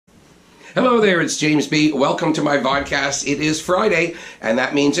Hello there, it's James B. Welcome to my vodcast. It is Friday, and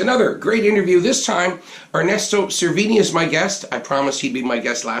that means another great interview. This time, Ernesto Cervini is my guest. I promised he'd be my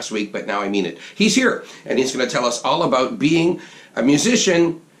guest last week, but now I mean it. He's here, and he's going to tell us all about being a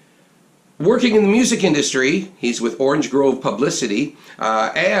musician, working in the music industry. He's with Grove Publicity,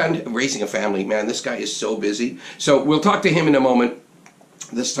 and raising a family. Man, this guy is so busy. So we'll talk to him in a moment.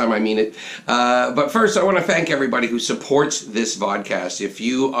 This time I mean it. But first, I want to thank everybody who supports this vodcast. If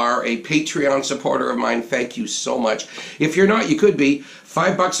you are a Patreon supporter of mine, thank you so much. If you're not, you could be.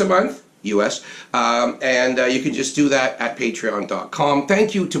 $5 a month, US. And you can just do that at patreon.com.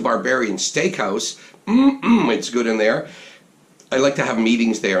 Thank you to Barbarian Steakhouse. It's good in there. I like to have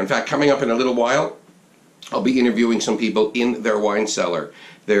meetings there. In fact, coming up in a little while, I'll be interviewing some people in their wine cellar.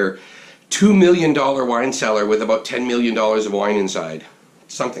 Their $2 million wine cellar with about $10 million of wine inside.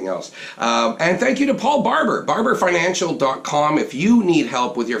 Something else. And thank you to Paul Barber, barberfinancial.com. If you need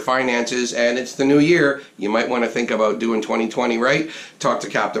help with your finances and it's the new year, you might want to think about doing 2020 right. Talk to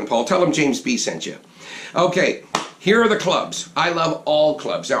Captain Paul. Tell him James B sent you. Okay, here are the clubs. I love all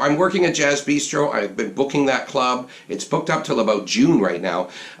clubs. Now, I'm working at Jazz Bistro. I've been booking that club. It's booked up till about June right now.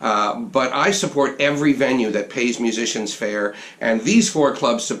 But I support every venue that pays musicians fair. And these 4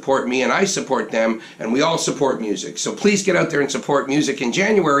 clubs support me, and I support them, and we all support music. So please get out there and support music. In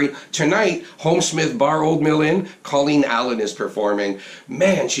January, tonight, Homesmith Bar Old Mill Inn, Colleen Allen is performing.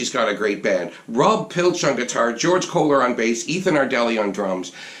 Man, she's got a great band. Rob Pilch on guitar, George Kohler on bass, Ethan Ardelli on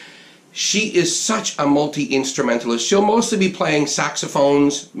drums. She is such a multi-instrumentalist. She'll mostly be playing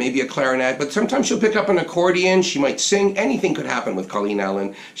saxophones, maybe a clarinet, but sometimes she'll pick up an accordion. She might sing. Anything could happen with Colleen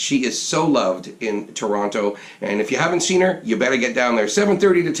Allen. She is so loved in Toronto. And if you haven't seen her, you better get down there.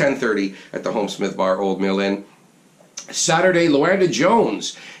 7:30 to 10:30 at the Homesmith Bar Old Mill Inn. Saturday, Luanda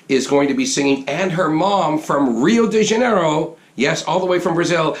Jones is going to be singing, and her mom from Rio de Janeiro, yes, all the way from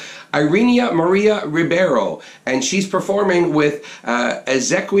Brazil, Irenia Maria Ribeiro, and she's performing with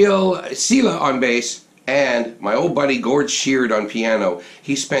Ezequiel Sila on bass and my old buddy Gord Sheard on piano.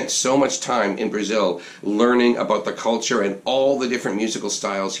 He spent so much time in Brazil learning about the culture and all the different musical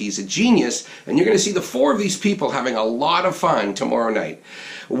styles. He's a genius, and you're going to see the 4 of these people having a lot of fun tomorrow night.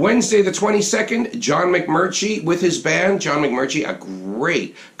 Wednesday the 22nd, John McMurtry with his band. John McMurtry, a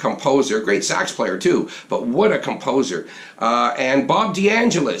great composer, great sax player too, but what a composer. And Bob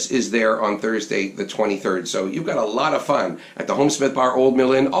DeAngelis is there on Thursday the 23rd. So you've got a lot of fun at the Homesmith Bar Old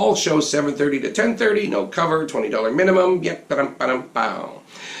Mill Inn. All shows 7:30 to 10:30, no cover, $20 minimum. Yep, ba-dum-ba-dum-bow.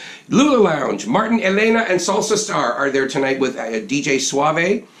 Lula Lounge, Martin, Elena, and Salsa Star are there tonight with DJ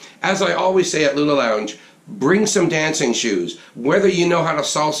Suave. As I always say at Lula Lounge, bring some dancing shoes. Whether you know how to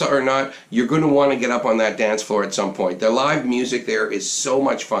salsa or not, you're going to want to get up on that dance floor at some point. The live music there is so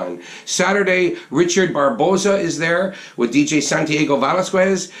much fun. Saturday, Richard Barboza is there with DJ Santiago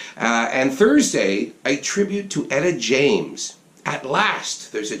Velasquez. And Thursday, a tribute to Etta James. At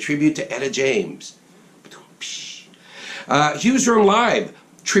last, there's a tribute to Etta James. Hughes Room Live,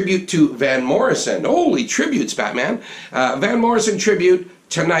 tribute to Van Morrison. Holy tributes, Batman. Van Morrison tribute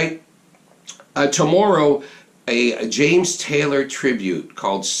tonight. Tomorrow, a James Taylor tribute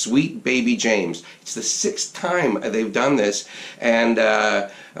called Sweet Baby James. It's the 6th time they've done this. And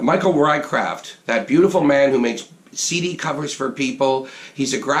Michael Rycraft, that beautiful man who makes CD covers for people.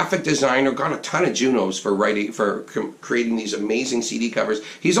 He's a graphic designer, got a ton of Junos for creating these amazing CD covers.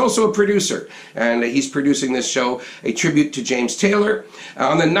 He's also a producer, and he's producing this show, a tribute to James Taylor.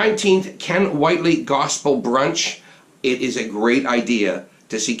 On the 19th, Ken Whiteley Gospel Brunch. It is a great idea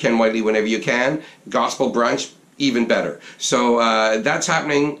to see Ken Whiteley whenever you can. Gospel brunch, even better. So that's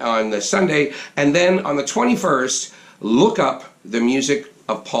happening on the Sunday. And then on the 21st, look up the music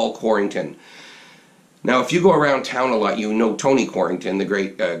of Paul Quarrington. Now, if you go around town a lot, you know Tony Quarrington, the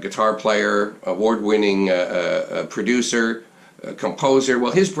great guitar player, award-winning producer, composer.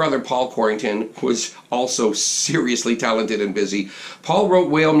 Well, his brother Paul Quarrington was also seriously talented and busy. Paul wrote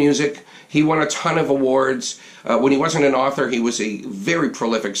whale music. He won a ton of awards. When he wasn't an author, he was a very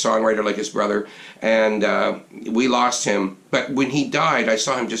prolific songwriter like his brother, and we lost him. But when he died, I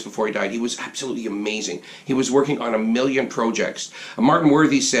saw him just before he died, he was absolutely amazing. He was working on 1 million projects. Martin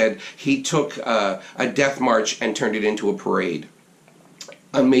Worthy said he took a death march and turned it into a parade.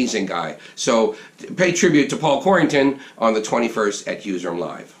 Amazing guy. So pay tribute to Paul Quarrington on the 21st at Hughes Room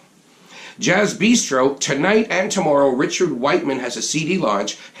Live. Jazz Bistro, tonight and tomorrow, Richard Whiteman has a CD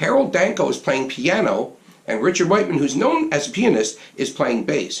launch. Harold Danko is playing piano, And Richard Whiteman, who's known as a pianist, is playing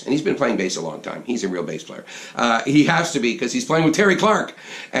bass. And he's been playing bass a long time. He's a real bass player. He has to be, because he's playing with Terry Clark.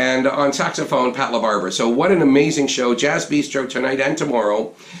 And on saxophone, Pat LaBarbera. So what an amazing show. Jazz Bistro tonight and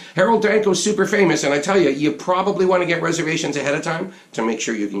tomorrow. Harold Danko's super famous, and I tell you, you probably want to get reservations ahead of time to make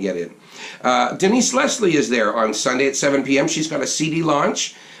sure you can get in. Denise Leslie is there on Sunday at 7 p.m. She's got a CD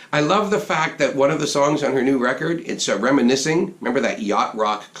launch. I love the fact that one of the songs on her new record, it's Reminiscing. Remember that yacht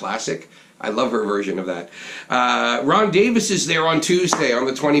rock classic? I love her version of that. Ron Davis is there on Tuesday, on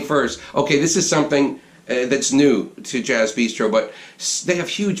the 21st. Okay, this is something that's new to Jazz Bistro, but they have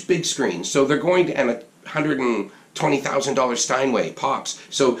huge big screens, so they're going to, and $120,000 Steinway pops.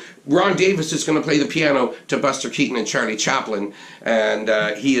 So Ron Davis is going to play the piano to Buster Keaton and Charlie Chaplin,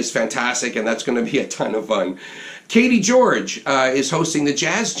 and he is fantastic, and that's going to be a ton of fun. Katie George is hosting the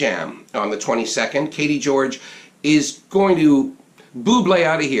Jazz Jam on the 22nd. Katie George is going to booblé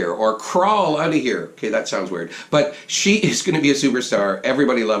out of here, or crawl out of here. Okay, that sounds weird. But she is going to be a superstar.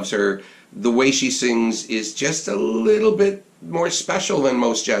 Everybody loves her. The way she sings is just a little bit more special than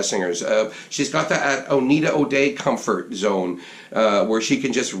most jazz singers. She's got that Oneida O'Day comfort zone where she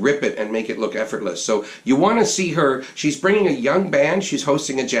can just rip it and make it look effortless. So you want to see her. She's bringing a young band. She's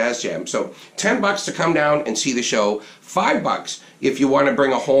hosting a jazz jam. So $10 to come down and see the show. $5 if you want to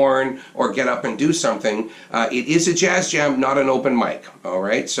bring a horn or get up and do something. It is a jazz jam, not an open mic. All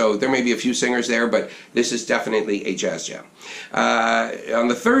right. So there may be a few singers there, but this is definitely a jazz jam. On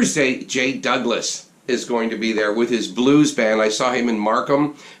the Thursday, Jay Douglas is going to be there with his blues band. I saw him in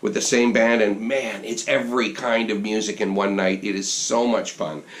Markham with the same band, and man, it's every kind of music in one night. It is so much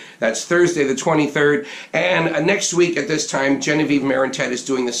fun. That's Thursday the 23rd, and next week at this time, Genevieve Marentet is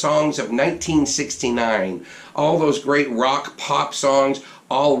doing the songs of 1969. All those great rock pop songs,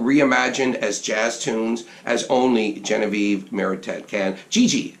 all reimagined as jazz tunes, as only Genevieve Marentet can.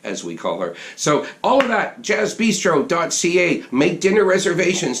 Gigi, as we call her. So all of that, jazzbistro.ca. Make dinner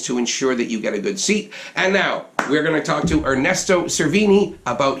reservations to ensure that you get a good seat. And now, we're going to talk to Ernesto Cervini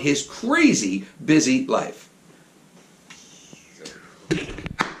about his crazy busy life.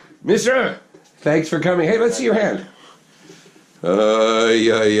 Mister, thanks for coming. Hey, let's see your hand.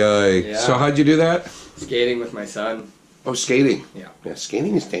 Yeah. So how'd you do that? Skating with my son. Oh, skating. Yeah. Yeah,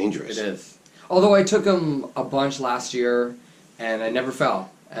 skating is dangerous. It is. Although I took him a bunch last year, and I never fell.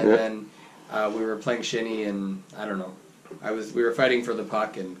 And then we were playing shinny, and I don't know. We were fighting for the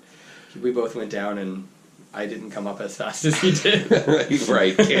puck, and we both went down, and I didn't come up as fast as he did.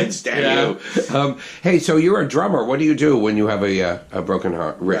 Right, can't stand you. Hey, so you're a drummer. What do you do when you have a broken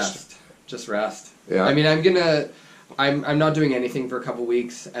wrist? Rest. Just rest. Yeah. I mean, I'm not doing anything for a couple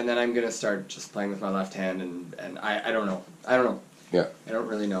weeks, and then I'm gonna start just playing with my left hand, and I don't know. Yeah. I don't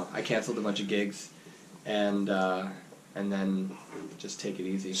really know. I canceled a bunch of gigs, and then just take it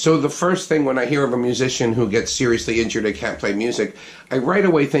easy. So the first thing when I hear of a musician who gets seriously injured and can't play music, I right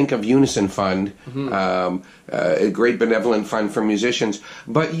away think of Unison Fund, a great benevolent fund for musicians.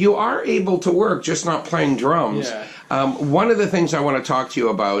 But you are able to work, just not playing drums. Yeah. One of the things I want to talk to you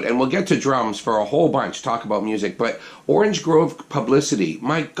about, and we'll get to drums for a whole bunch, talk about music, but Orange Grove Publicity.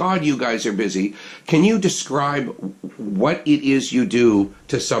 My God, you guys are busy. Can you describe what it is you do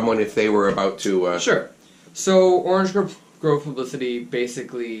to someone if they were about to... Sure. So Orange Grove Publicity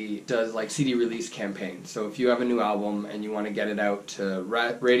basically does like CD release campaigns. So if you have a new album and you want to get it out to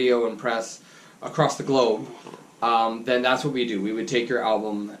radio and press across the globe, then that's what we do. We would take your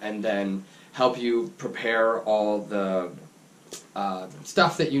album and then help you prepare all the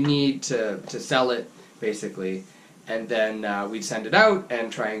stuff that you need to sell it, basically. And then we'd send it out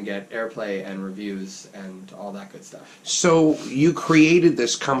and try and get airplay and reviews and all that good stuff. So you created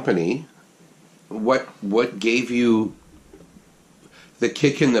this company. What gave you the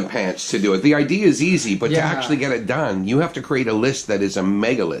kick in the pants to do it? The idea is easy, but to actually get it done, you have to create a list that is a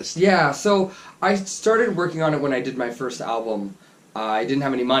mega list. Yeah, so I started working on it when I did my first album. I didn't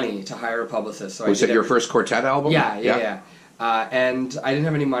have any money to hire a publicist. So Was it your first quartet album? Yeah. And I didn't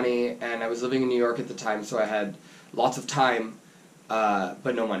have any money, and I was living in New York at the time, so I had lots of time,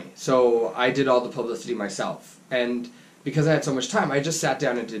 but no money. So I did all the publicity myself. And because I had so much time, I just sat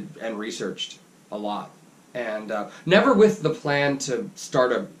down and researched a lot. And never with the plan to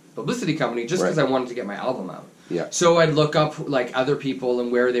start a publicity company, just because I wanted to get my album out. Yeah. So I'd look up like other people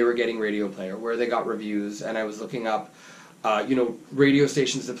and where they were getting radio play or where they got reviews, and I was looking up radio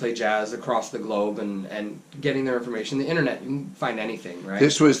stations that play jazz across the globe and getting their information. The internet, you can find anything, right?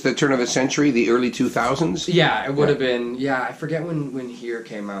 This was the turn of the century, the early 2000s? Yeah, it would have been, I forget when Here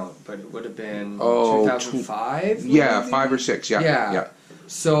came out, but it would have been 2005? Yeah, 5 or 6, yeah.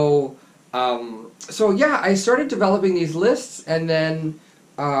 So, I started developing these lists, and then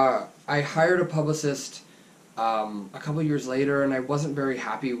I hired a publicist a couple years later, and I wasn't very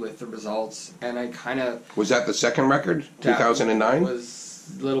happy with the results, and I kind of... Was that the second record, 2009?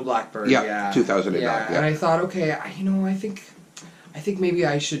 Was Little Blackbird, yeah. 2009, yeah. And I thought, okay, I think maybe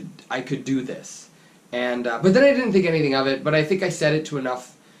I could do this. And but then I didn't think anything of it, but I think I said it to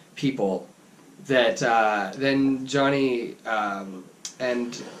enough people that then Johnny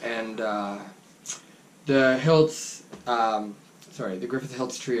and the Hiltz, the Griffith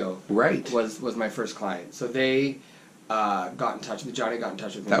Hiltz Trio, right, was my first client. So they got in touch with Johnny. Got in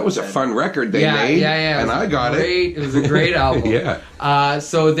touch with me. That was a fun record they made. Yeah. And I got it. It was a great album. Yeah.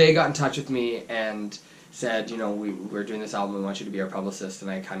 So they got in touch with me and said, we're doing this album. We want you to be our publicist.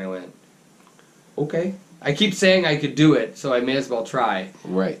 And I kind of went, okay. I keep saying I could do it, so I may as well try.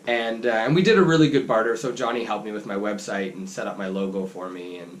 Right. And we did a really good barter. So Johnny helped me with my website and set up my logo for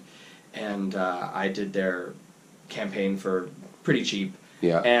me, and I did their campaign for pretty cheap.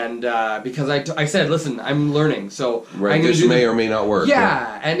 Yeah. And because I said, listen, I'm learning, so right. This may or may not work.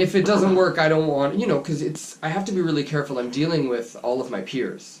 Yeah. And if it doesn't work, I don't want because I have to be really careful. I'm dealing with all of my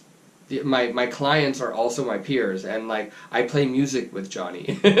peers. My clients are also my peers, and I play music with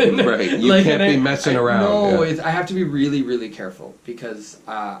Johnny. Right, you can't be messing around. No, I have to be really, really careful because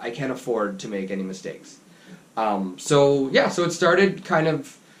I can't afford to make any mistakes. So it started kind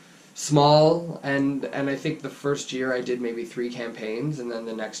of small, and I think the first year I did maybe 3 campaigns, and then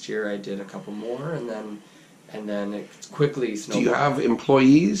the next year I did a couple more, and then it quickly snowballed. Do you have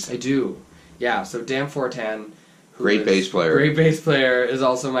employees? I do. Yeah. So Dan Fortan. Great bass player, is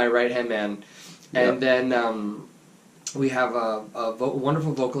also my right-hand man. And then we have a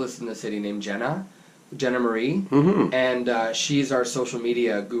wonderful vocalist in the city named Jenna Marie, and she's our social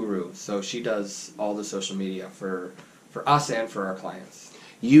media guru. So she does all the social media for us and for our clients.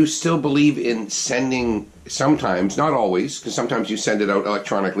 You still believe in sending, sometimes, not always, because sometimes you send it out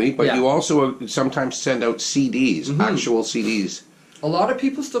electronically, but you also sometimes send out CDs, actual CDs. A lot of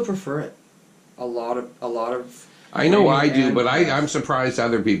people still prefer it. A lot of I know I do, but I'm surprised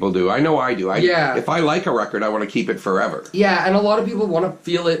other people do. I know I do. If I like a record, I want to keep it forever. Yeah, and a lot of people want to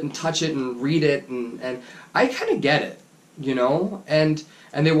feel it and touch it and read it, and I kind of get it, and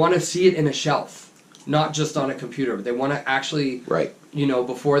they want to see it in a shelf, not just on a computer. They want to actually,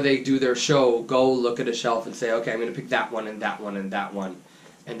 before they do their show, go look at a shelf and say, okay, I'm going to pick that one and that one and that one.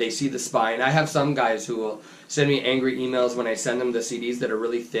 And they see the spine. I have some guys who will send me angry emails when I send them the CDs that are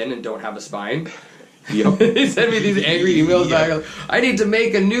really thin and don't have a spine. Yep. They send me these angry emails back. I need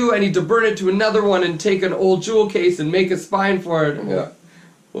to burn it to another one and take an old jewel case and make a spine for it. Yeah.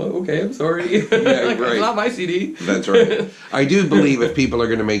 Well, okay, I'm sorry. Yeah, right. It's not my CD. That's right. I do believe if people are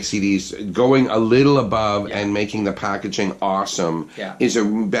going to make CDs, going a little above and making the packaging awesome is a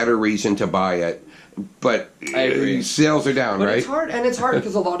better reason to buy it. But I agree. Sales are down, right? It's hard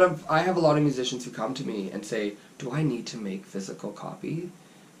because I have a lot of musicians who come to me and say, "Do I need to make physical copy?"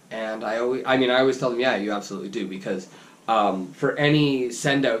 And I always tell them, yeah, you absolutely do, because for any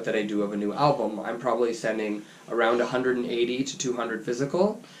send out that I do of a new album, I'm probably sending around 180 to 200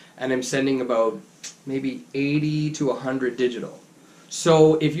 physical, and I'm sending about maybe 80 to 100 digital.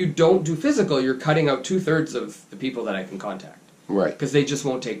 So if you don't do physical, you're cutting out 2/3 of the people that I can contact. Right. Because they just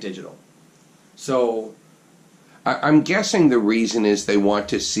won't take digital. So I'm guessing the reason is they want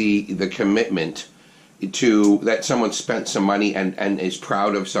to see the commitment to that someone spent some money and is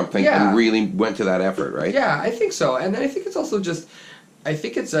proud of something and really went to that effort, right? Yeah, I think so. And I think it's also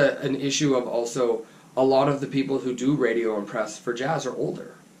it's an issue of also a lot of the people who do radio and press for jazz are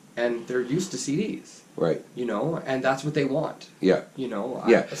older, and they're used to CDs. Right. And that's what they want. Yeah.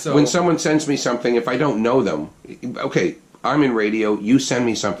 So when someone sends me something, if I don't know them, okay, I'm in radio, you send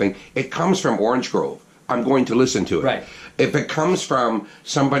me something, it comes from Orange Grove, I'm going to listen to it. Right. If it comes from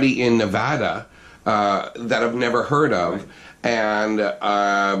somebody in Nevada that I've never heard of, and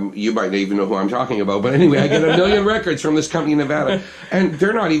you might not even know who I'm talking about, but anyway, I get a million records from this company in Nevada, and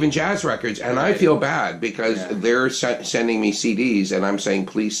they're not even jazz records, and I feel bad because they're sending me CDs, and I'm saying,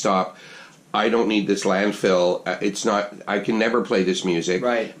 please stop. I don't need this landfill. It's not. I can never play this music.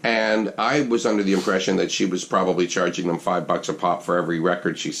 Right. And I was under the impression that she was probably charging them $5 a pop for every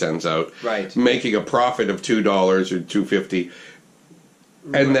record she sends out. Right. Making a profit of $2 or $2.50.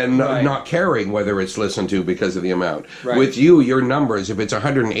 And then not caring whether it's listened to because of the amount. Right. With you, your numbers, if it's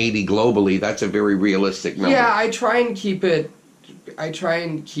 180 globally, that's a very realistic number. Yeah, I try and keep it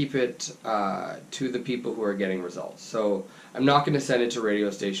to the people who are getting results. So I'm not going to send it to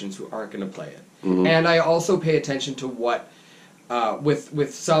radio stations who aren't going to play it. Mm-hmm. And I also pay attention to what,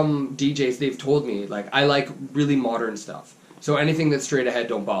 with some DJs, they've told me, like, I like really modern stuff. So anything that's straight ahead,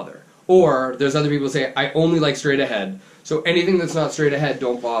 don't bother. Or there's other people who say, I only like straight ahead. So anything that's not straight ahead,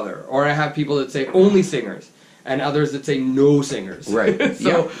 don't bother. Or I have people that say only singers. and others that say no singers. Right.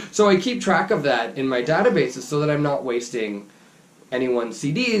 So I keep track of that in my databases so that I'm not wasting anyone's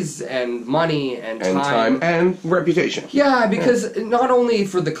CDs and money and time and reputation. Yeah, because not only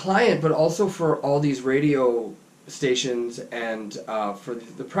for the client, but also for all these radio stations and for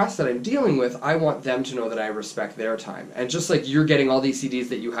the press that I'm dealing with, I want them to know that I respect their time. And just like you're getting all these CDs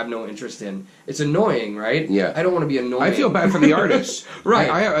that you have no interest in, it's annoying, right? Yeah. I don't want to be annoying. I feel bad for the artists. Right.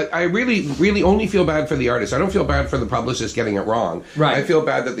 I really, really only feel bad for the artist. I don't feel bad for the publicist getting it wrong. Right. I feel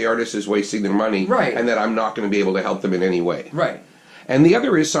bad that the artist is wasting their money. Right. And that I'm not going to be able to help them in any way. Right. And the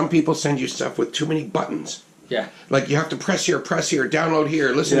other is some people send you stuff with too many buttons. Yeah. Like you have to press here, download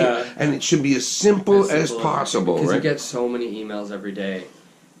here, listen here. And it should be as simple as possible, because right? you get so many emails every day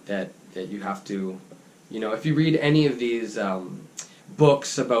that you have to, you know, if you read any of these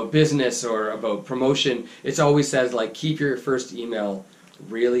books about business or about promotion, it always says, like, keep your first email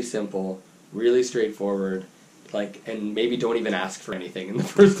really simple, really straightforward, like, and maybe don't even ask for anything in the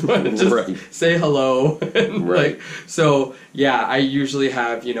first one. Just say hello. And like, so, yeah, I usually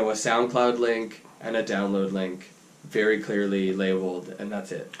have, you know, a SoundCloud link and a download link very clearly labeled, and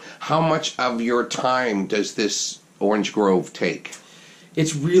that's it. How much of your time does this Orange Grove take?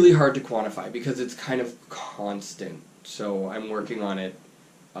 It's really hard to quantify because it's kind of constant. So I'm working on it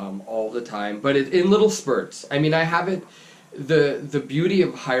all the time, but in little spurts. I mean, I have it. The beauty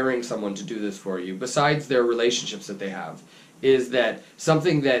of hiring someone to do this for you, besides their relationships that they have, is that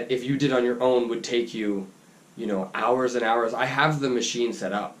something that if you did on your own would take you, you know, hours and hours. I have the machine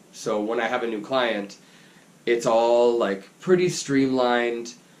set up. So when I have a new client, it's all like pretty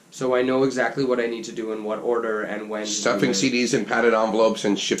streamlined, so I know exactly what I need to do in what order and when. Stuffing CDs in padded envelopes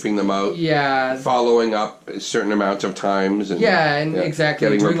and shipping them out. Yeah. Following up a certain amount of times. And, exactly.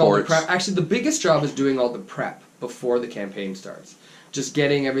 Getting doing reports. All the prep. Actually, the biggest job is doing all the prep before the campaign starts. Just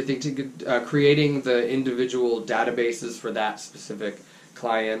getting everything to creating the individual databases for that specific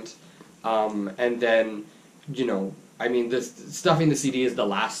client, and then, you know, I mean, this stuffing the CD is the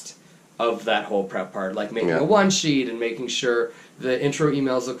last of that whole prep part, like making a one sheet and making sure the intro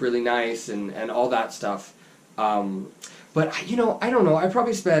emails look really nice and all that stuff. But, you know, I don't know. I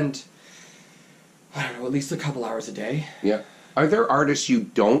probably spend, I don't know, at least a couple hours a day. Yeah. Are there artists you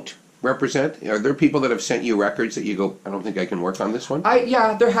don't represent? Are there people that have sent you records that you go, I don't think I can work on this one?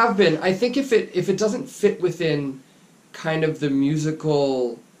 Yeah, there have been. I think if it doesn't fit within kind of the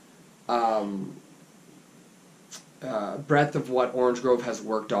musical breadth of what Orange Grove has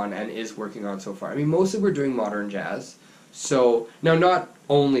worked on and is working on so far. I mean, mostly we're doing modern jazz. So, now not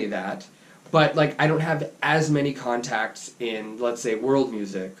only that, but like I don't have as many contacts in, let's say, world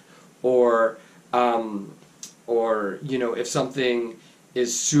music, or you know, if something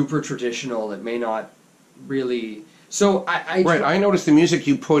is super traditional, it may not really. So I noticed the music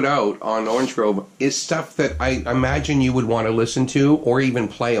you put out on Orange Grove is stuff that I imagine you would want to listen to or even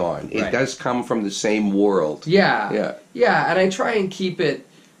play on. It does come from the same world. Yeah, and I try and keep it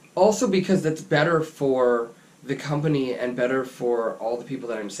also because that's better for the company and better for all the people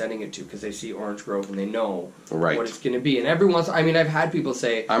that I'm sending it to, because they see Orange Grove and they know what it's going to be. And every once, I mean, I've had people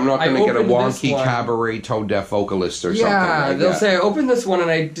say, I'm not going to get a wonky cabaret tone deaf vocalist or something. Yeah, they'll say, I opened this one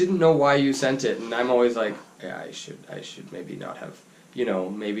and I didn't know why you sent it. And I'm always like, yeah, I should maybe not have, you know,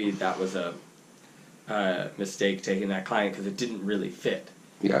 maybe that was a mistake taking that client because it didn't really fit.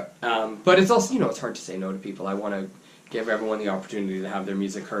 Yeah. But it's also, you know, it's hard to say no to people. I want to give everyone the opportunity to have their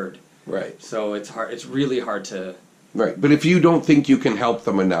music heard. Right. So it's hard. It's really hard to. Right, but if you don't think you can help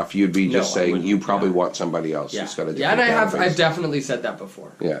them enough, you'd be just saying you probably want somebody else who's got a different and I've definitely said that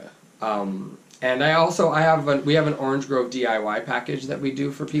before. Yeah. And we have an Orange Grove DIY package that we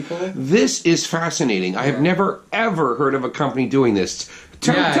do for people. This is fascinating. I have never ever heard of a company doing this.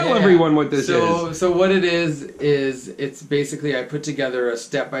 Tell everyone what this is. So what it is it's basically I put together a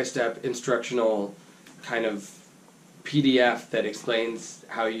step-by-step instructional kind of PDF that explains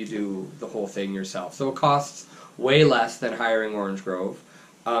how you do the whole thing yourself. So it costs way less than hiring Orange Grove.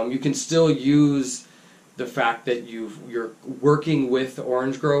 You can still use the fact that you're working with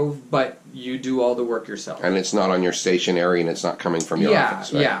Orange Grove, but you do all the work yourself. And it's not on your stationery, and it's not coming from your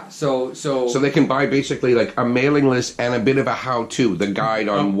office, right? Yeah. So they can buy basically like a mailing list and a bit of a how-to, the guide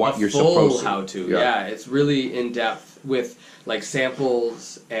on what you're supposed to. Full how-to. Yeah, it's really in depth with like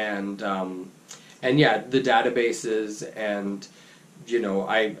samples and the databases, and you know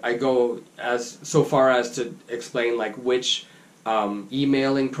I go so far as to explain like which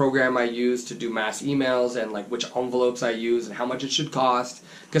emailing program I use to do mass emails, and like which envelopes I use and how much it should cost.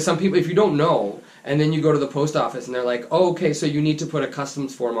 Because some people, if you don't know, and then you go to the post office and they're like, oh, okay, so you need to put a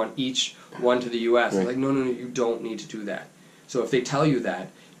customs form on each one to the U.S. Right. Like, no, you don't need to do that. So if they tell you that,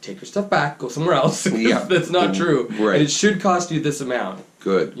 take your stuff back, go somewhere else. Yeah. That's not true. Right. And it should cost you this amount.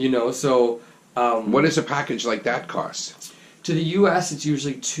 Good. You know, so... what does a package like that cost? To the U.S., it's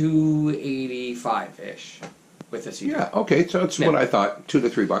usually $285-ish with a CD. Yeah, okay, so that's what I thought, $2 to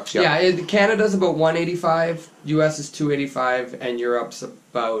 $3. Yeah, Canada's about $185, U.S. is $285, and Europe's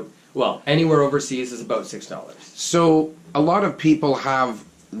about, well, anywhere overseas is about $6. So a lot of people have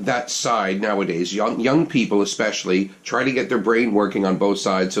that side nowadays, young people especially, try to get their brain working on both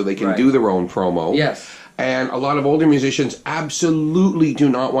sides so they can do their own promo. Yes. And a lot of older musicians absolutely do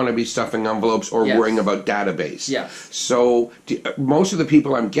not want to be stuffing envelopes or worrying about database. Yes. So most of the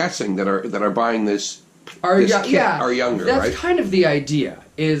people I'm guessing that are buying this kit are younger, That's right? That's kind of the idea,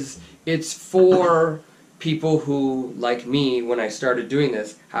 is it's for people who, like me, when I started doing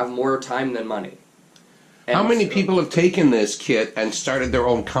this, have more time than money. And how many people have taken this kit and started their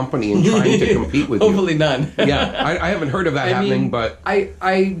own company and trying to compete with you? Hopefully none. Yeah, I haven't heard of that happening, but...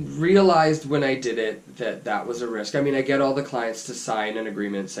 I realized when I did it that was a risk. I mean, I get all the clients to sign an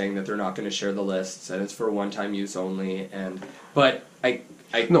agreement saying that they're not going to share the lists, and it's for one-time use only, but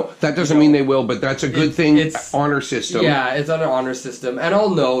no, that doesn't mean they will, but that's a good thing. It's honor system. Yeah, it's on an honor system, and I'll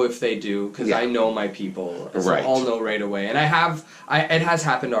know if they do because I know my people. So I'll know right away. And it has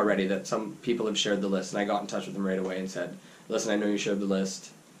happened already that some people have shared the list, and I got in touch with them right away and said, "Listen, I know you shared the list,"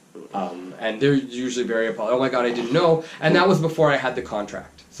 and they're usually very apologetic. Oh my God, I didn't know, and that was before I had the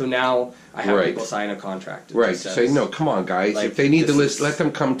contract. So now I have people sign a contract. Say, no, come on, guys. If they need the list, let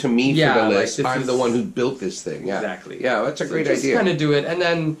them come to me for the list. I'm the one who built this thing. Yeah. Exactly. Yeah, that's a great idea. Just kind of do it,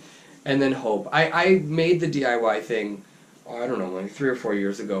 and then hope. I made the DIY thing, I don't know, like 3 or 4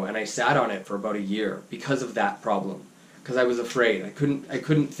 years ago, and I sat on it for about a year because of that problem. Because I was afraid. I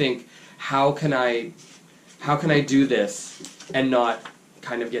couldn't think, how can I do this and not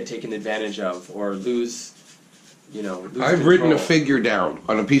kind of get taken advantage of or lose. I've written a figure down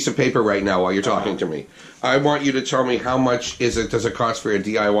on a piece of paper right now while you're talking to me. I want you to tell me how much does it cost for a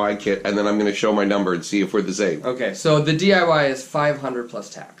DIY kit, and then I'm going to show my number and see if we're the same. Okay, so the DIY is $500 plus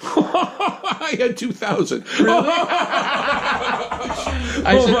tax. I had $2,000. Really?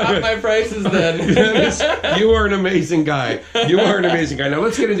 I should up my prices then. You are an amazing guy. You are an amazing guy. Now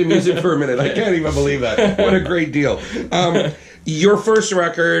let's get into music for a minute. I can't even believe that. What a great deal. Your first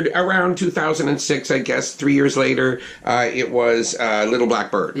record, around 2006, I guess, 3 years later, it was Little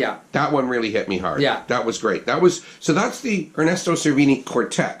Black Bird. Yeah. That one really hit me hard. Yeah. That was great. So that's the Ernesto Cervini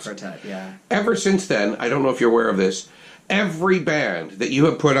Quartet. Quartet, yeah. Ever since then, I don't know if you're aware of this, every band that you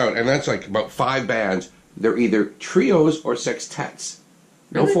have put out, and that's like about 5 bands, they're either trios or sextets.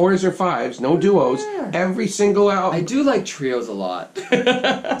 No Really? 4s or 5s, no duos. Yeah. Every single album. I do like trios a lot.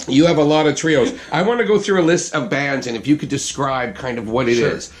 You have a lot of trios. I want to go through a list of bands, and if you could describe kind of what it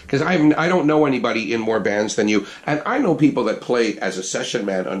is. Because I don't know anybody in more bands than you. And I know people that play as a session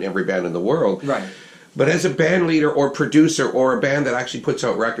man on every band in the world. Right. But as a band leader or producer or a band that actually puts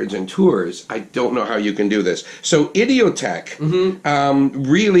out records and tours, I don't know how you can do this. So Idiotech,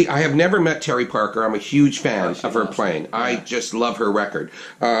 really, I have never met Terry Parker. I'm a huge fan of her playing. Yeah. I just love her record.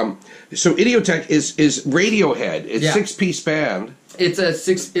 So Idiotech is Radiohead. It's a 6-piece band.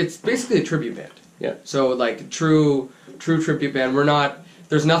 It's basically a tribute band. Yeah. So like true tribute band.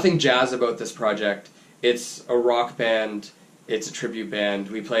 There's nothing jazz about this project. It's a rock band. It's a tribute band.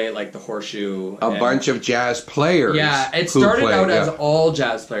 We play at like the Horseshoe. A bunch of jazz players. Yeah, it started out as all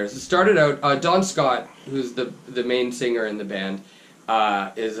jazz players. It started out, Don Scott, who's the main singer in the band,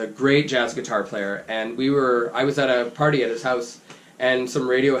 is a great jazz guitar player. And I was at a party at his house, and some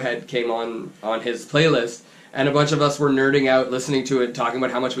Radiohead came on his playlist, and a bunch of us were nerding out, listening to it, talking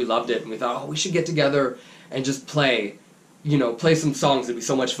about how much we loved it. And we thought, we should get together and just play some songs. It'd be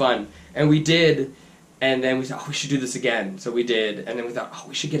so much fun. And we did. And then we thought, we should do this again. So we did. And then we thought,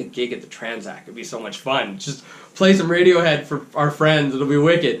 we should get a gig at the Transac. It'd be so much fun. Just play some Radiohead for our friends. It'll be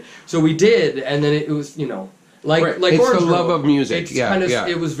wicked. So we did. And then it was, like it's Orange the love Grove. of music.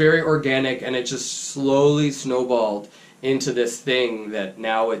 It was very organic, and it just slowly snowballed into this thing that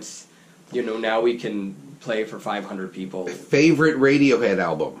now it's, now we can play for 500 people. Favorite Radiohead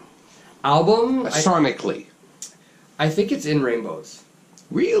album? Sonically. I think it's In Rainbows.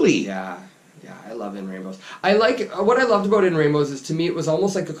 Really? Yeah. Yeah, I love In Rainbows. What I loved about In Rainbows is, to me, it was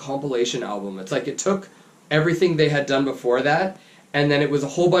almost like a compilation album. It's like it took everything they had done before that, and then it was a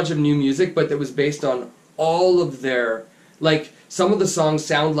whole bunch of new music, but that was based on all of their, like, some of the songs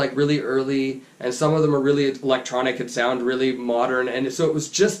sound like really early, and some of them are really electronic and sound really modern, and so it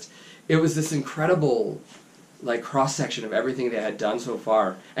was this incredible, like, cross-section of everything they had done so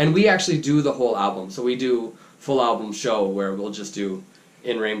far. And we actually do the whole album, so we do full album show where we'll just do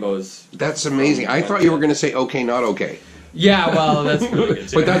In Rainbows. That's amazing. I thought you were going to say Okay Not Okay. Yeah, well, that's really good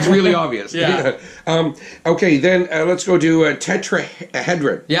too. But that's really obvious. Yeah. Okay, then let's go to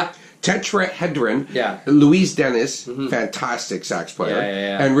tetrahedron. Yeah. Tetrahedron. Yeah. Louise Dennis, fantastic sax player.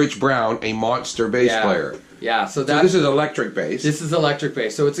 Yeah. And Rich Brown, a monster bass player. Yeah, so this is electric bass. This is electric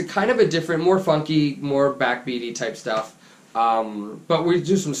bass. So it's a kind of a different, more funky, more backbeaty type stuff. But we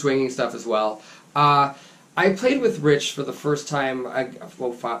do some swinging stuff as well. I played with Rich for the first time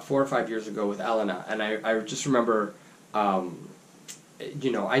 4 or 5 years ago with Elena, and I just remember, I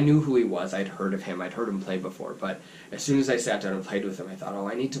knew who he was. I'd heard of him. I'd heard him play before, but as soon as I sat down and played with him, I thought,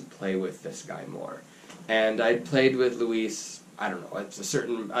 I need to play with this guy more. And I played with Luis, I don't know, it's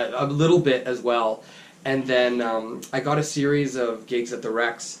a little bit as well. And then I got a series of gigs at the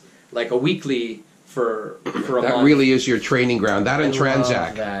Rex, like a weekly for a month. That really is your training ground. That and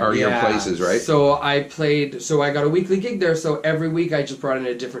Transac are your places, right? So I got a weekly gig there, so every week I just brought in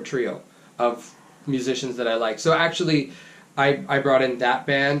a different trio of musicians that I like. So actually, I brought in that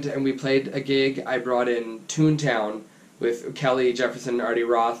band, and we played a gig. I brought in Toontown with Kelly Jefferson and Artie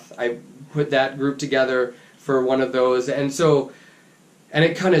Roth. I put that group together for one of those, and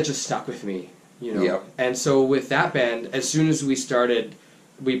it kind of just stuck with me. Yep. And so with that band, as soon as we started,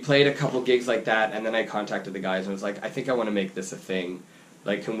 we played a couple gigs like that, and then I contacted the guys and was like, I think I want to make this a thing.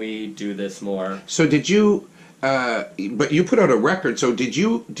 Like, can we do this more? So did you, but you put out a record, so do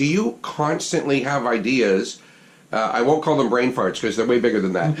you constantly have ideas? I won't call them brain farts because they're way bigger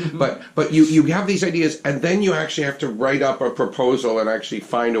than that. but you have these ideas, and then you actually have to write up a proposal and actually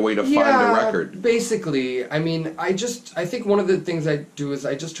find a way to find a record. Basically. I mean, I think one of the things I do is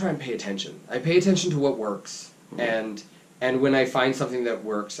I just try and pay attention. I pay attention to what works, and when I find something that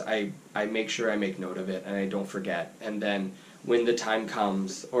works, I make sure I make note of it and I don't forget. And then when the time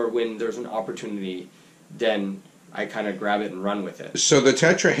comes or when there's an opportunity, then I kind of grab it and run with it. So the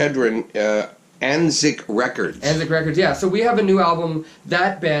Tetrahedron. Anzik Records. Anzik Records, yeah. So we have a new album.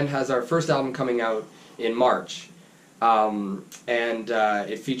 That band has our first album coming out in March.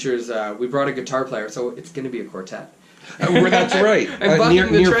 It features, we brought a guitar player, so it's going to be a quartet. That's right. Near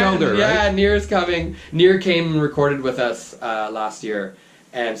Felder, right? Yeah, Near's coming. Near came and recorded with us last year,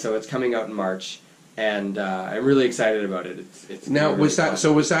 and so it's coming out in March. And I'm really excited about it. It's now really was that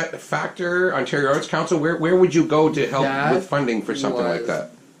fun. Was that Factor, Ontario Arts Council? Where would you go to help with funding for something like that?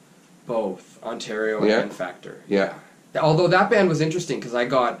 Both Ontario and Factor. Yeah. Although that band was interesting because I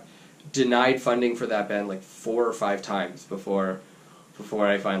got denied funding for that band like 4 or 5 times before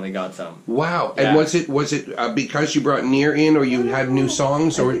I finally got some. Wow. Yeah. And was it because you brought Near in, or you had new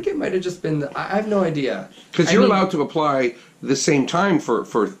songs, or? I think it might have just been. I have no idea. Because you're allowed to apply the same time for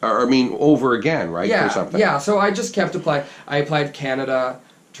over again, right? Yeah. For something. Yeah. So I just kept applying. I applied Canada,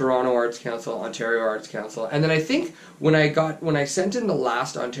 Toronto Arts Council, Ontario Arts Council, and then I think when I sent in the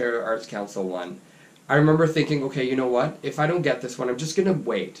last Ontario Arts Council one, I remember thinking, okay, you know what? If I don't get this one, I'm just gonna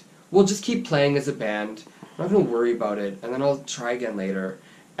wait. We'll just keep playing as a band. I'm not gonna worry about it, and then I'll try again later.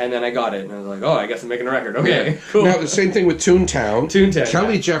 And then I got it, and I was like, oh, I guess I'm making a record. Okay, cool. Now, the same thing with Toontown.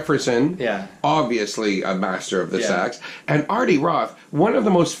 Kelly Jefferson, yeah, obviously a master of the sax. And Artie Roth, one of the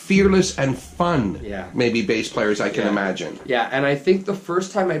most fearless and fun, maybe bass players I can imagine. Yeah, and I think the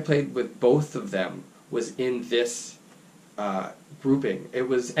first time I played with both of them was in this grouping.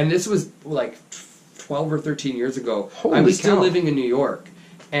 This was like 12 or 13 years ago. Holy I was cow. still living in New York,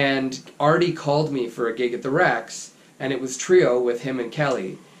 and Artie called me for a gig at the Rex, and it was trio with him and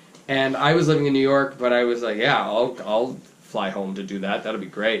Kelly. And I was living in New York, but I was like, yeah, I'll fly home to do that. That'll be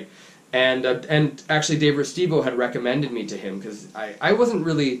great. And actually, Dave Restivo had recommended me to him because I wasn't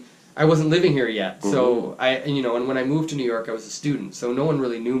living here yet. So and when I moved to New York, I was a student, so no one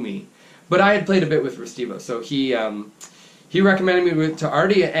really knew me. But I had played a bit with Restivo, so he recommended me to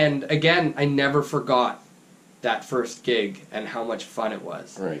Artie. And again, I never forgot that first gig and how much fun it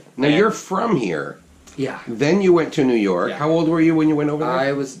was. Right. Now you're from here. Yeah. Then you went to New York. Yeah. How old were you when you went over there?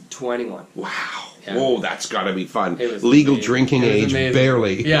 I was 21. Wow. Yeah. Whoa, that's got to be fun. Legal drinking age,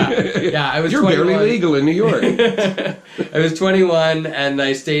 barely. Yeah, I was. You're 21. barely legal in New York. I was 21, and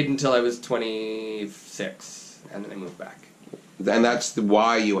I stayed until I was 26, and then I moved back. And that's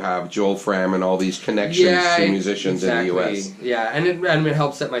why you have Joel Fram and all these connections to musicians in the U.S. Yeah, and it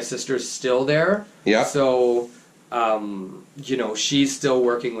helps that my sister's still there. Yeah. So, she's still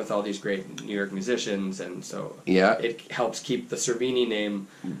working with all these great New York musicians, and so it helps keep the Cervini name.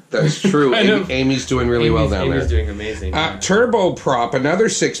 That's true. Amy's doing really well down there. Amy's doing amazing. Turbo Prop, another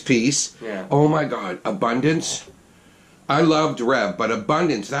 6-piece. Yeah. Oh my God, Abundance. I loved Rev, but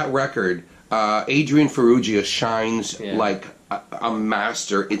Abundance, that record, Adrian Ferrugia shines like a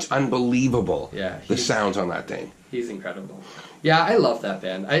master. It's unbelievable. Yeah, the sounds on that thing. He's incredible. Yeah, I love that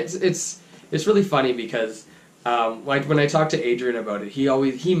band. It's really funny because Like when I talk to Adrian about it,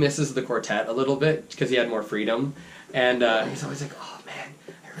 he misses the quartet a little bit because he had more freedom, and he's always like, "Oh man,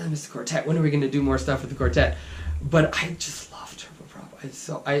 I really miss the quartet. When are we going to do more stuff with the quartet?" But I just love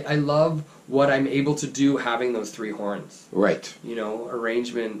turboprop. I love what I'm able to do having those three horns. Right. You know,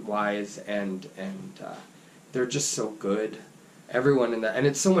 arrangement wise, and they're just so good. Everyone in that, and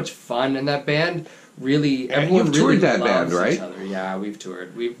it's so much fun. And that band really, everyone you've really toured that loves band, right? each other. Yeah, we've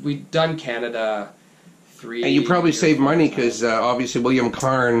toured. We've done Canada. And you probably save money because obviously William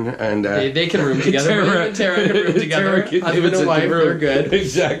Karn and they can room together. William and Tara can room together. Husband and wife, they're good.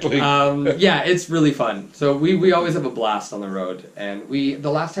 Exactly. Yeah, it's really fun. So we always have a blast on the road. And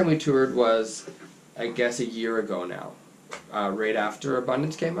the last time we toured was, I guess, a year ago now, right after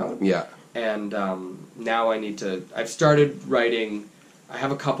Abundance came out. Yeah. And now I've started writing. I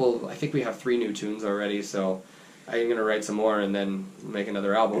have a couple. I think we have 3 new tunes already. So I'm going to write some more and then make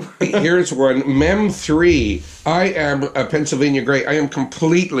another album. Here's one. Mem 3. I am a Pennsylvania Grey. I am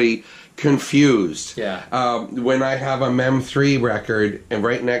completely confused. Yeah. When I have a Mem 3 record and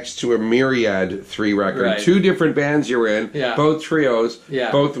right next to a Myriad 3 record. Right. 2 different bands you're in. Yeah. Both trios.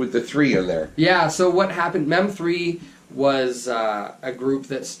 Yeah. Both with the 3 in there. Yeah, so what happened, Mem 3 was a group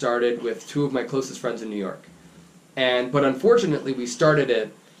that started with 2 of my closest friends in New York. But unfortunately, we started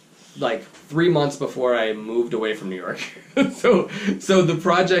it like 3 months before I moved away from New York. so the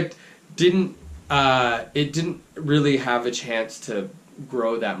project didn't really have a chance to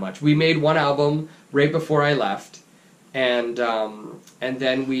grow that much. We made 1 album right before I left, and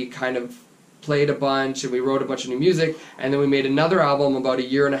then we kind of played a bunch and we wrote a bunch of new music, and then we made another album about a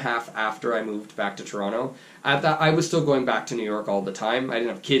year and a half after I moved back to Toronto. I was still going back to New York all the time. I didn't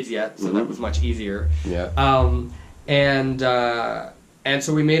have kids yet, so that was much easier. Yeah. And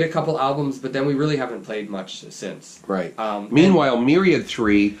so we made a couple albums, but then we really haven't played much since. Right. Meanwhile, Myriad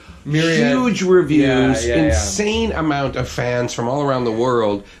 3, huge reviews, insane amount of fans from all around the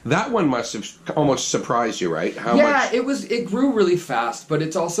world. That one must have almost surprised you, right? How much? It grew really fast, but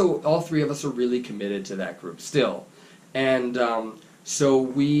it's also, all 3 of us are really committed to that group still. And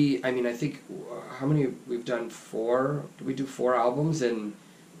so I think, how many, we've done 4, did we do 4 albums in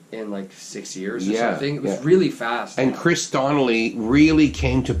like 6 years or something? It was really fast. And Chris Donnelly really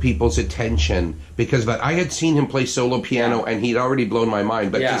came to people's attention because I had seen him play solo piano and he'd already blown my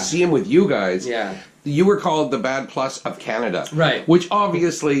mind. But to see him with you guys, you were called the Bad Plus of Canada. Right. Which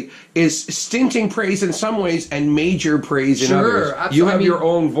obviously is stinting praise in some ways and major praise in others. Absolutely. You have your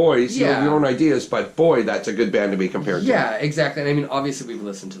own voice, you have your own ideas, but boy, that's a good band to be compared to. Yeah, exactly. And I mean, obviously we've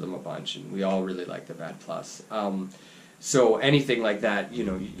listened to them a bunch and we all really like the Bad Plus. So anything like that,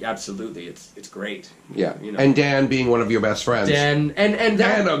 absolutely, it's great. Yeah, and Dan being one of your best friends. Dan, and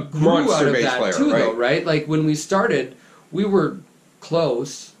that a grew monster out of bass that player, too, right? though, right? Like when we started, we were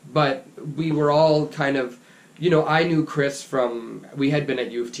close, but we were all kind of, I knew Chris we had been at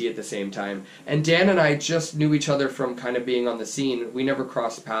U of T at the same time, and Dan and I just knew each other from kind of being on the scene. We never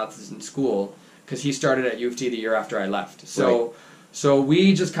crossed paths in school because he started at U of T the year after I left. So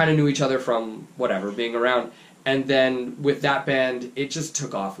we just kind of knew each other from whatever, being around. And then with that band, it just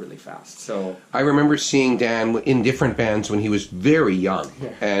took off really fast. So I remember seeing Dan in different bands when he was very young. Yeah.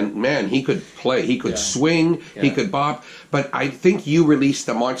 And man, he could play, he could swing, he could bop. But I think you released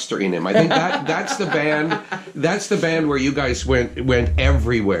the monster in him. I think that's the band. That's the band where you guys went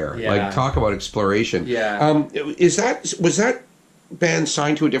everywhere. Yeah. Like talk about exploration. Yeah. Was that band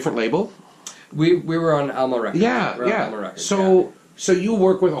signed to a different label? We were on Alma Records. Yeah, We're on Alma Records, So you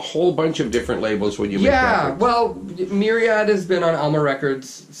work with a whole bunch of different labels when you make records. Well, Myriad has been on Alma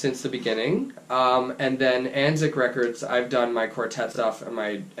Records since the beginning, and then Anzik Records, I've done my quartet stuff and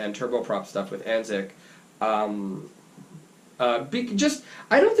turboprop stuff with Anzik. I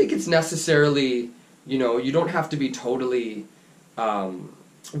don't think it's necessarily, you don't have to be totally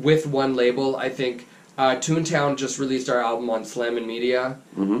with one label. I think Toontown just released our album on Slam and Media,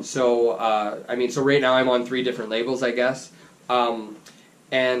 so so right now I'm on 3 different labels, I guess.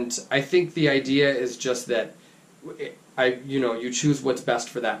 And I think the idea is just that you choose what's best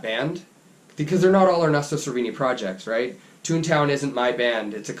for that band, because they're not all Ernesto Cervini projects, right? Toontown isn't my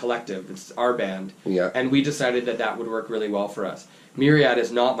band; it's a collective. It's our band, and we decided that would work really well for us. Myriad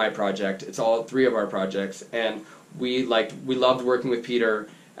is not my project; it's all 3 of our projects, and we loved working with Peter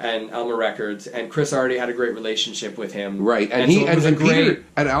and Alma Records, and Chris already had a great relationship with him. Right, and Peter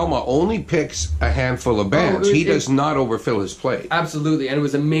at Alma only picks a handful of bands. He does not overfill his plate. Absolutely, and it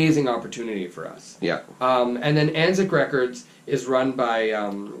was an amazing opportunity for us. Yeah. And then Anzik Records is run by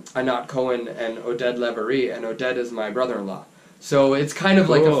Anat Cohen and Oded Leverie, and Oded is my brother-in-law. So it's kind of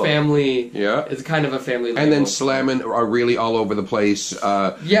like a Cool. family. Yeah. It's kind of a family. And then label. Slammin' are really all over the place.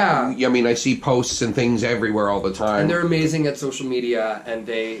 Yeah. I mean, I see posts and things everywhere all the time. And they're amazing at social media, and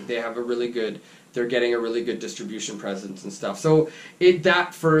they have a really good. They're getting a really good distribution presence and stuff. So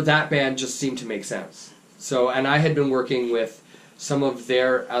for that band just seemed to make sense. So, and I had been working with some of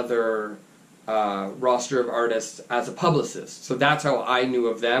their other roster of artists as a publicist. So that's how I knew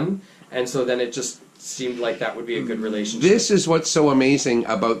of them. And so then it just seemed like that would be a good relationship. This is what's so amazing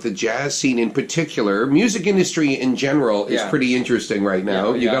about the jazz scene in particular. Music industry in general is pretty interesting right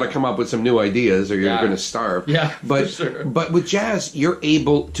now. You got to come up with some new ideas or you're going to starve. Yeah, but for sure. But with jazz, you're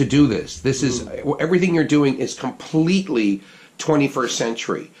able to do this. This is everything you're doing is completely 21st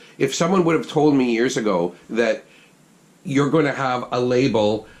century. If someone would have told me years ago that you're going to have a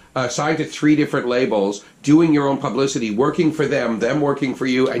label signed to 3 different labels, doing your own publicity, working for them working for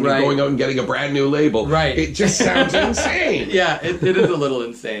you, and you're going out and getting a brand new label. Right. It just sounds insane. Yeah, it is a little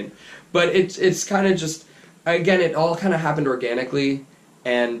insane. But it's kind of just, again, it all kind of happened organically,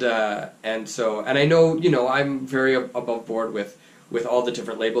 and I know, I'm very above board with all the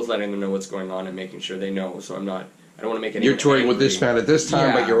different labels, letting them know what's going on and making sure they know, so I don't want to make any. You're touring with this band at this time,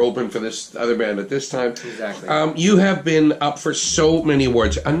 Yeah. but you're open for this other band at this time. Exactly. You have been up for so many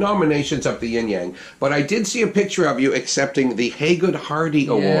awards, nominations up the yin yang. But I did see a picture of you accepting the Haygood Hardy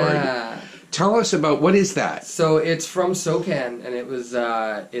Award. Yeah. Tell us about what is that? So it's from SOCAN, and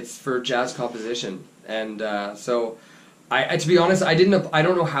it's for jazz composition, and so. To be honest, I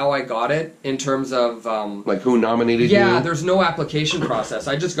don't know how I got it in terms of Like who nominated you? Yeah, there's no application process.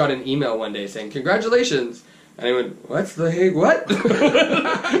 I just got an email one day saying congratulations, and I went, "What's the Hague? What?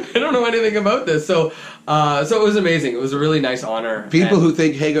 I don't know anything about this." So it was amazing. It was a really nice honor. People who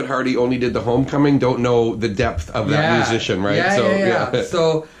think Haygood Hardy only did the Homecoming don't know the depth of that musician, right? Yeah.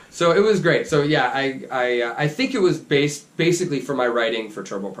 So it was great. So yeah, I think it was basically for my writing for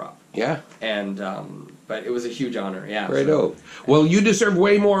Turboprop. Yeah. And but it was a huge honor. Yeah. Righto. Well, you deserve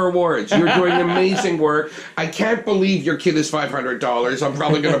way more awards. You're doing amazing work. I can't believe your kid is $500. I'm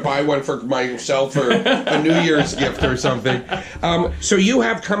probably going to buy one for myself for a New Year's gift or something. So you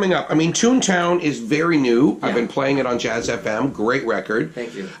have coming up, I mean, Toontown is very new. I've been playing it on Jazz FM. Great record.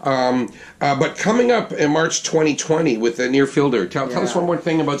 Thank you. But coming up in March 2020 with the Near Fielder. Tell us one more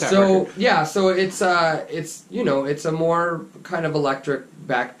thing about that record. So it's a more kind of electric,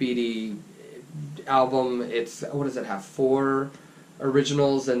 backbeaty album. It's, what does it have? 4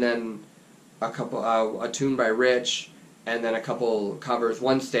 originals and then a tune by Rich, and then a couple covers,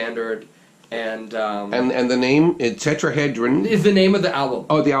 1 standard, and the name, Tetrahedron, is the name of the album.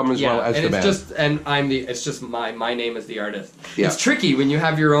 Oh, the album as well as and the band. It's just my name as the artist. Yeah. It's tricky when you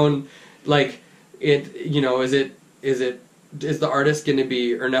have your own, like, is the artist going to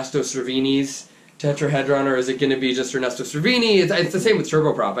be Ernesto Cervini's Tetrahedron, or is it going to be just Ernesto Cervini? It's the same with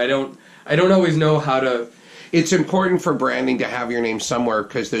Turboprop. I don't always know how to. It's important for branding to have your name somewhere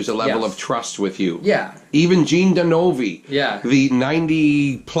because there's a level of trust with you. Yeah. Even Gene Denovi, the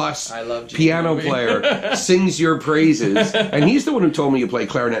 90-plus piano player, sings your praises. And he's the one who told me you play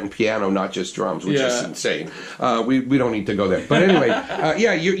clarinet and piano, not just drums, which is insane. We don't need to go there. But anyway,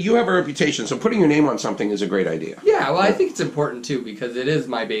 you have a reputation, so putting your name on something is a great idea. Yeah, well, I think it's important, too, because it is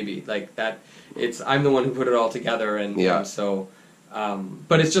my baby. Like, that, I'm the one who put it all together, and so...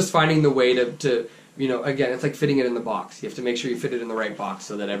 but it's just finding the way to again, it's like fitting it in the box. You have to make sure you fit it in the right box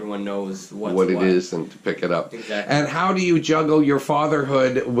so that everyone knows what it is and to pick it up. Exactly. And how do you juggle your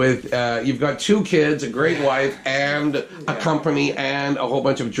fatherhood with, you've got 2 kids, a great wife, and a company, and a whole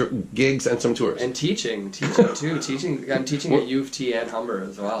bunch of gigs and some tours. And teaching too. I'm teaching at U of T and Humber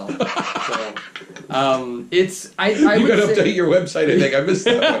as well. So, you got to update your website, I think. I missed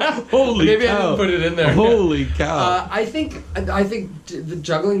that one. Holy Maybe cow. I didn't put it in there. Holy cow. I think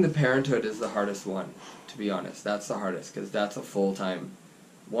juggling the parenthood is the hardest one, to be honest. That's the hardest, because that's a full-time,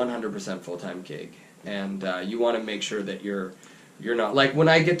 100% full-time gig. And you want to make sure that you're not... Like, when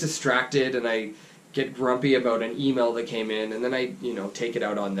I get distracted and I get grumpy about an email that came in, and then I, take it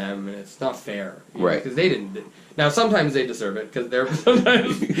out on them, and it's not fair. Right. Because they didn't... Now, sometimes they deserve it, because they're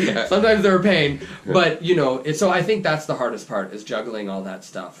sometimes they're a pain. But, so I think that's the hardest part, is juggling all that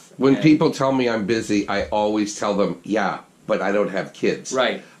stuff. When people tell me I'm busy, I always tell them, but I don't have kids.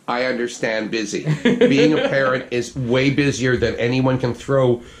 Right. I understand busy. Being a parent is way busier than anyone can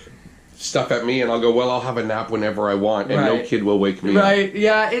throw stuff at me, and I'll go, well, I'll have a nap whenever I want, and no kid will wake me up. Right,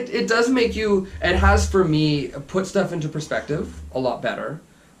 yeah, it does make you, it has for me, put stuff into perspective a lot better.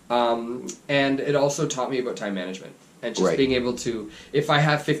 And it also taught me about time management. And just being able to, if I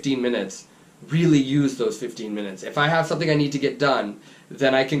have 15 minutes, really use those 15 minutes. If I have something I need to get done,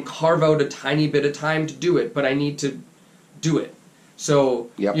 then I can carve out a tiny bit of time to do it, but I need to do it. So,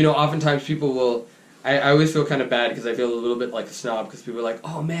 oftentimes people will... I always feel kind of bad because I feel a little bit like a snob because people are like,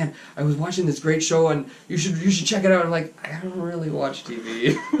 "Oh man, I was watching this great show and you should check it out." I'm like, I don't really watch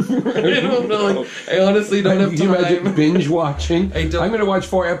TV. I don't know. I honestly don't have time. You imagine binge watching? I don't. I'm going to watch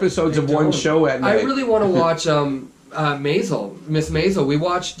 4 episodes of one show at night. I really want to watch Maisel, Miss Maisel. We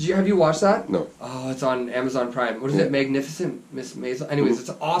watched. Have you watched that? No. Oh, it's on Amazon Prime. What is it? Magnificent Miss Maisel. Anyways, it's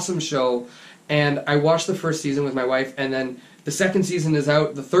an awesome show, and I watched the first season with my wife, and then the second season is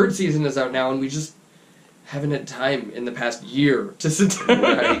out. The third season is out now, and we just haven't had time in the past year to sit down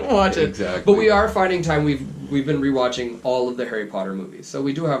and watch it. Exactly. But we are finding time. We've been rewatching all of the Harry Potter movies, so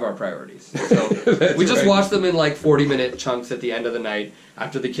we do have our priorities. So we just watch them in like 40-minute chunks at the end of the night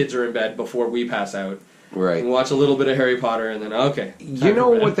after the kids are in bed before we pass out. Right. And watch a little bit of Harry Potter, and then okay. You know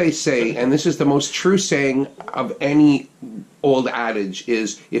what they say, and this is the most true saying of any old adage: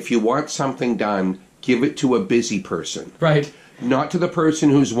 is if you want something done, give it to a busy person. Right. Not to the person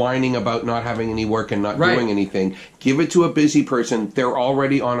who's whining about not having any work and not doing anything. Give it to a busy person. They're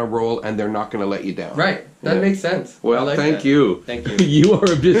already on a roll, and they're not going to let you down. Right. That makes sense. Well, thank you. Thank you. You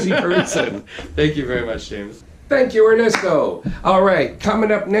are a busy person. Thank you very much, James. Thank you, Ernesto. All right,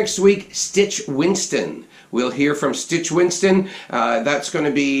 coming up next week, Stitch Winston. We'll hear from Stitch Winston. That's going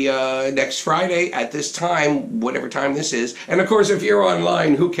to be next Friday at this time, whatever time this is. And of course, if you're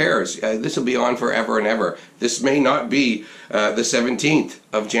online, who cares? This will be on forever and ever. This may not be the 17th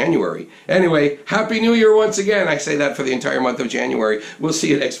of January. Anyway, Happy New Year once again. I say that for the entire month of January. We'll see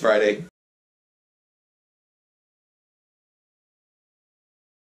you next Friday.